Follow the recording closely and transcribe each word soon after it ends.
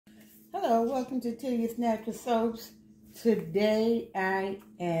Hello, welcome to Tilia's Natural Soaps. Today I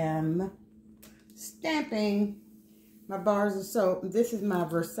am stamping my bars of soap. This is my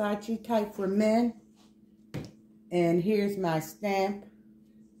Versace type for men. And here's my stamp.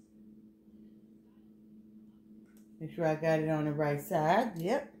 Make sure I got it on the right side.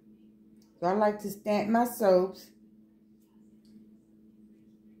 Yep. So I like to stamp my soaps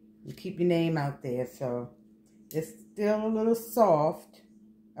and keep your name out there. So it's still a little soft.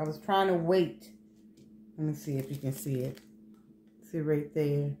 I was trying to wait. Let me see if you can see it. See right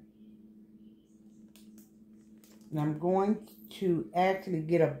there. And I'm going to actually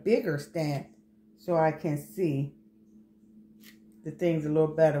get a bigger stamp so I can see the things a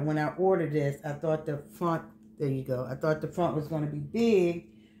little better. When I ordered this, I thought the front, there you go. I thought the front was going to be big,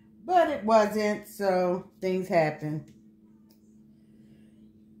 but it wasn't. So things happen.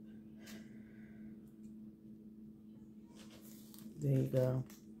 There you go.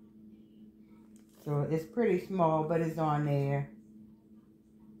 So it's pretty small, but it's on there.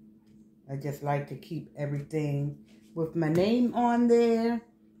 I just like to keep everything with my name on there.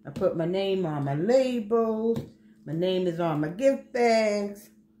 I put my name on my labels. My name is on my gift bags.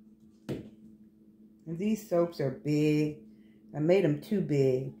 And these soaps are big. I made them too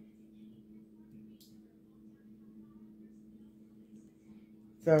big.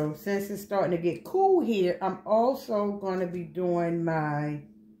 So since it's starting to get cool here, I'm also going to be doing my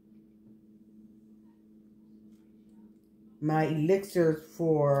elixirs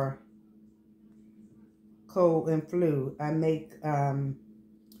for cold and flu. I make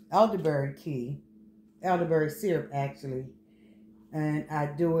elderberry syrup actually, and I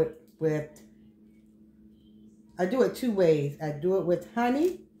do it two ways. I do it with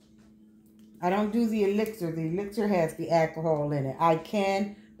honey. I don't do the elixir. The elixir has the alcohol in it. I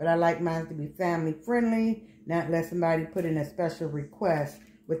can, but I like mine to be family friendly, not let somebody put in a special request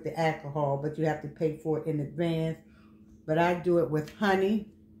with the alcohol, but you have to pay for it in advance. But I do it with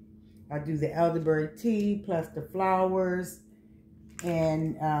honey. I do the elderberry tea plus the flowers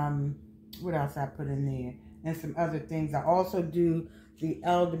and what else I put in there? And some other things. I also do the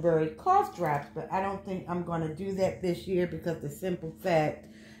elderberry cough drops, but I don't think I'm going to do that this year because the simple fact,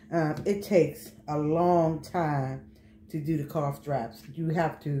 it takes a long time to do the cough drops. You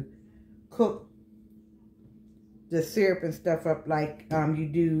have to cook the syrup and stuff up like you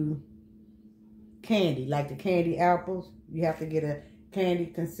do candy, like the candy apples. You have to get a candy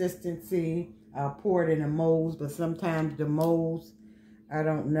consistency. I'll pour it in the molds, but sometimes the molds, I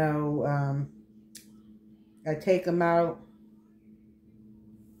don't know. I take them out,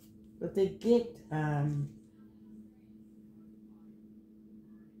 but they get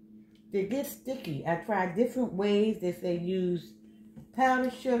sticky. I tried different ways. They say use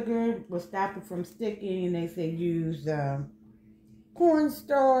powdered sugar will stop it from sticking, and they say use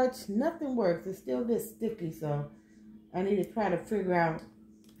cornstarch. Nothing works. It still gets sticky, so I need to try to figure out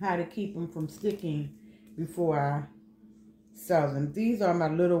how to keep them from sticking before I sell them. These are my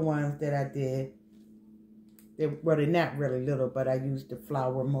little ones that I did. Well, they're not really little, but I used the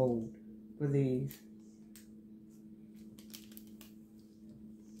flower mold for these.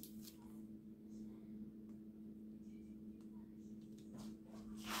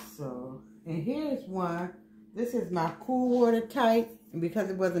 So, and here's one. This is my cool water type, and because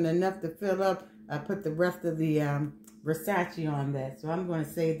it wasn't enough to fill up, I put the rest of the Versace on that. So I'm going to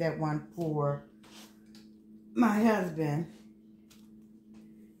save that one for my husband.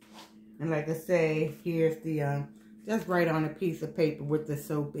 And like I say, here's the, just write on a piece of paper what the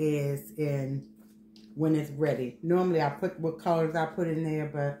soap is and when it's ready. Normally I put what colors I put in there,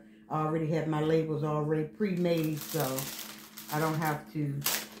 but I already have my labels already pre-made, so I don't have to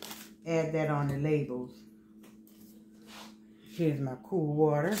add that on the labels. Here's my cool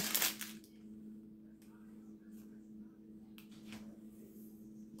water.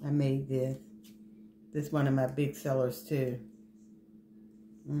 I made this. This is one of my big sellers too.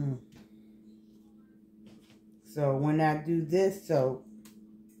 So when I do this soap,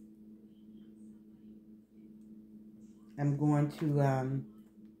 I'm going to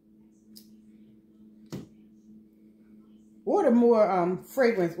order more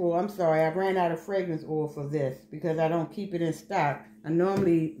fragrance oil. I'm sorry, I ran out of fragrance oil for this because I don't keep it in stock.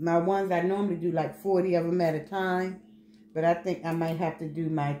 My ones I normally do like 40 of them at a time, but I think I might have to do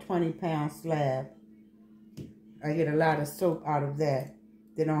my 20-pound slab. I get a lot of soap out of that.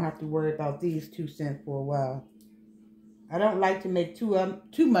 They don't have to worry about these 2 cents for a while. I don't like to make too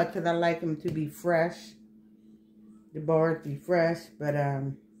much because I like them to be fresh. The bars be fresh, but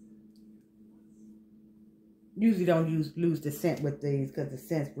usually don't lose the scent with these because the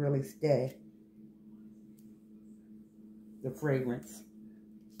scents really stay. The fragrance.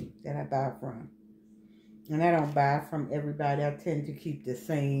 that I buy from. And I don't buy from everybody. I tend to keep the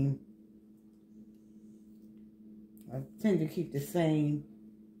same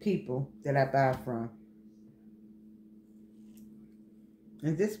people that I buy from.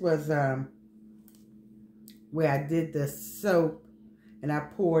 And this was where I did the soap and I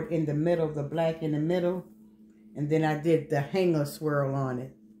poured in the middle, the black in the middle, and then I did the hanger swirl on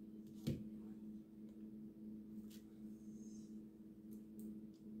it.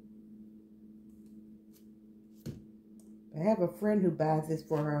 I have a friend who buys this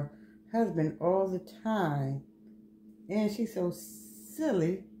for her husband all the time, and she's so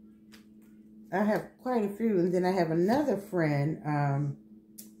silly. I have quite a few, and then I have another friend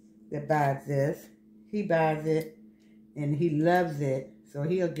that buys this. He buys it, and he loves it, so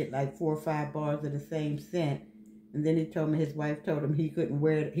he'll get like 4 or 5 bars of the same scent. And then he told me his wife told him he couldn't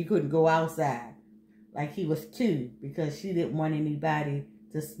wear it, he couldn't go outside like he was 2 because she didn't want anybody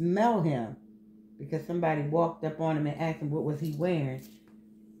to smell him because somebody walked up on him and asked him what was he wearing.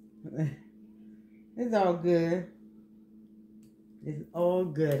 It's all good. It's all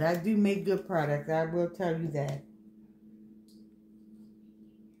good. I do make good products. I will tell you that.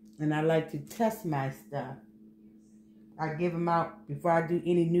 And I like to test my stuff. I give them out before I do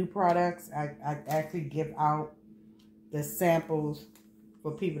any new products. I actually give out the samples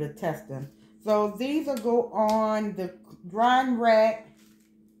for people to test them. So these will go on the drying rack,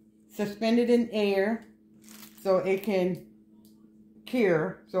 suspended in air, so it can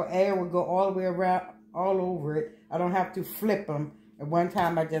cure. So air will go all the way around, all over it. I don't have to flip them. At one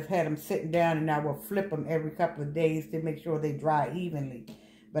time, I just had them sitting down, and I will flip them every couple of days to make sure they dry evenly.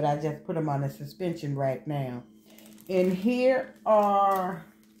 But I just put them on a suspension rack now. And here are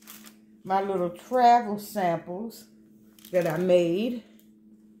my little travel samples that I made.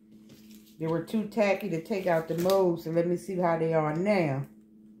 They were too tacky to take out the mold, so let me see how they are now.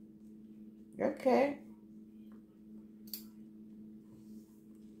 Okay.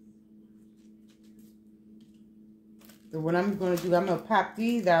 So what I'm going to do, I'm going to pop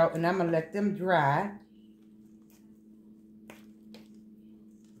these out and I'm going to let them dry.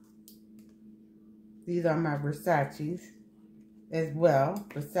 These are my Versace's as well,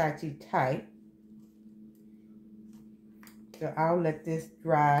 Versace type. So I'll let this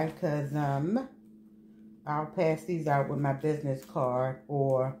dry because I'll pass these out with my business card,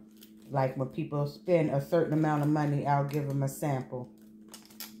 or like when people spend a certain amount of money, I'll give them a sample.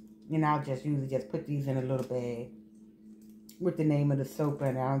 And I'll just usually just put these in a little bag with the name of the soap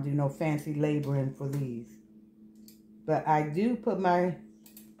in it. I don't do no fancy labeling for these. But I do put my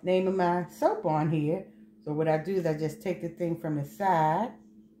name of my soap on here. So what I do is I just take the thing from the side.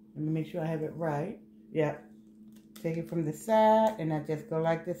 Let me make sure I have it right. Yep. Take it from the side and I just go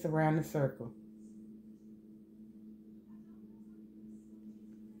like this around the circle.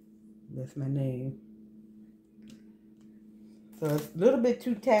 That's my name. So it's a little bit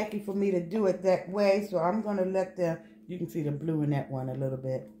too tacky for me to do it that way. So I'm going to let you can see the blue in that one a little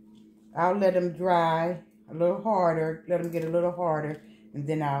bit. I'll let them dry a little harder. Let them get a little harder. And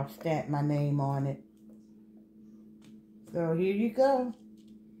then I'll stamp my name on it. So here you go.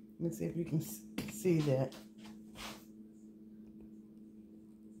 Let's see if you can see that.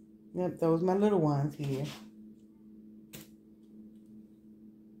 Yep, those are my little ones here.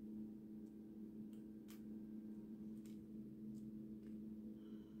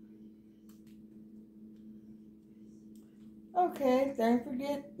 Okay, don't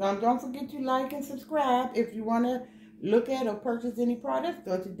forget to like and subscribe. If you want to look at or purchase any products,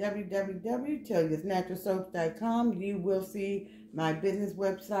 go to www.tellyousnaturalsoaps.com. You will see my business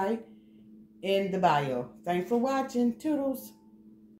website in the bio. Thanks for watching. Toodles.